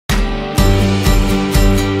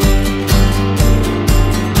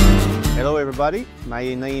everybody.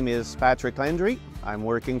 My name is Patrick Landry. I'm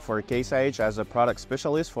working for Case IH as a product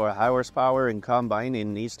specialist for high horsepower and combine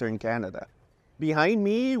in Eastern Canada. Behind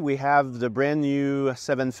me, we have the brand new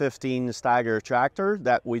 715 Steiger tractor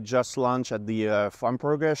that we just launched at the Farm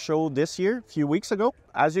Progress show this year, a few weeks ago.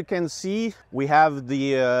 As you can see, we have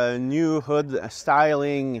the new hood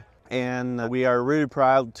styling, and we are really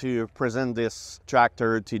proud to present this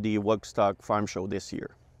tractor to the Woodstock Farm Show this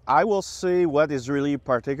year. I will say what is really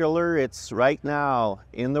particular, it's right now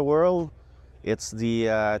in the world, it's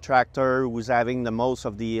the tractor who's having the most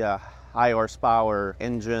of the high horsepower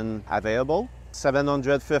engine available.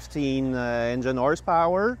 715 engine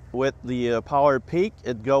horsepower. With the power peak,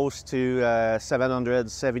 it goes to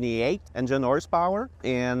 778 engine horsepower.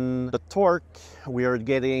 And the torque, we are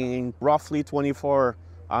getting roughly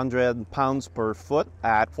 2,400 pounds per foot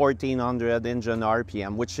at 1,400 engine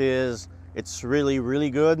RPM, which is, it's really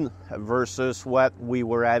good versus what we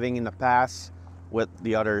were having in the past with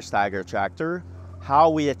the other Steiger tractor. How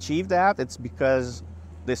we achieve that, it's because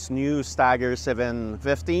this new Steiger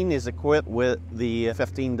 715 is equipped with the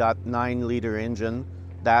 15.9 liter engine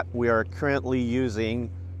that we are currently using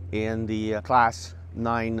in the Class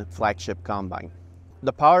 9 flagship combine.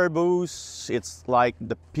 The power boost, it's like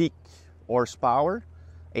the peak horsepower,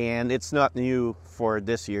 and it's not new for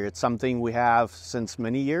this year. It's something we have since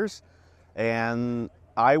many years, and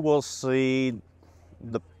I will say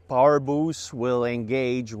the power boost will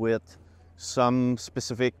engage with some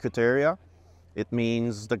specific criteria. It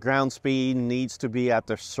means the ground speed needs to be at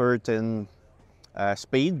a certain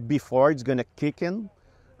speed before it's going to kick in.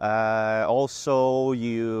 Also,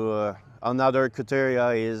 another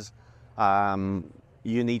criteria is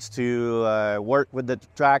you need to work with the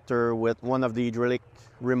tractor with one of the hydraulic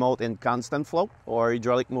remote in constant flow or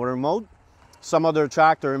hydraulic motor mode. Some other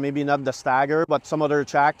tractor, maybe not the Steiger, but some other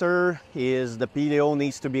tractor is the PTO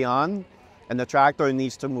needs to be on and the tractor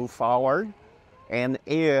needs to move forward. And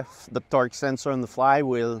if the torque sensor on the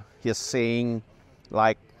flywheel is saying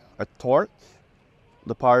like a torque,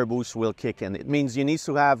 the power boost will kick in. It means you need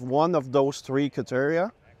to have one of those three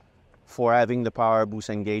criteria for having the power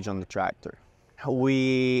boost engage on the tractor.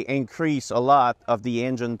 We increase a lot of the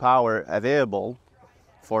engine power available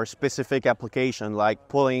for specific application like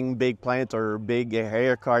pulling big planter, big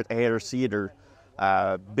air cart, air seeder,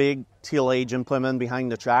 big tillage implement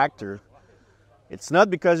behind the tractor. It's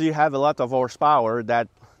not because you have a lot of horsepower that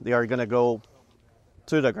they are going to go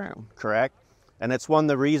to the ground, correct? And it's one of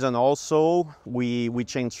the reasons also we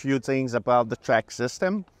changed a few things about the track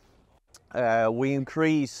system. We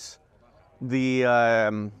increase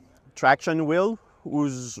the traction wheel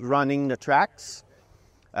who's running the tracks.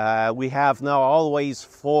 We have now always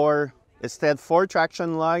instead four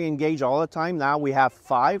traction lug engaged all the time. Now we have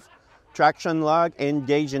 5 traction lug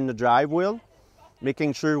engaged in the drive wheel,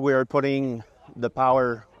 making sure we are putting the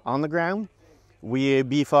power on the ground. We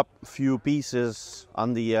beef up a few pieces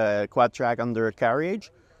on the Quadtrac under carriage,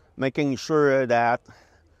 making sure that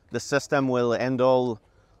the system will handle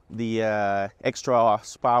the extra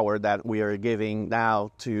horsepower that we are giving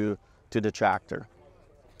now to the tractor.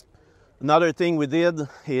 Another thing we did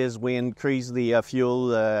is we increased the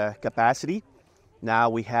fuel capacity.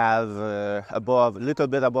 Now we have a little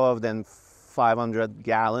bit above than 500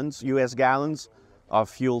 gallons, US gallons of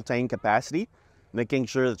fuel tank capacity, making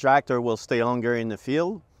sure the tractor will stay longer in the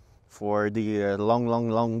field for the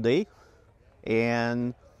long day.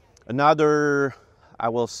 And another, I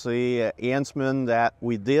will say, enhancement that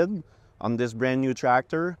we did on this brand new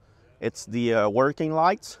tractor, it's the working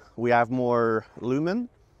lights. We have more lumen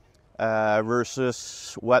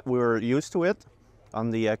versus what we were used to it on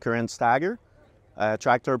the current Steiger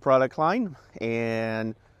tractor product line.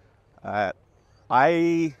 And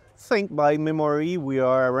I think by memory we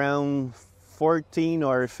are around 14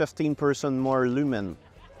 or 15% more lumen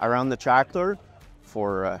around the tractor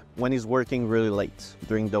for when it's working really late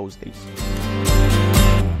during those days.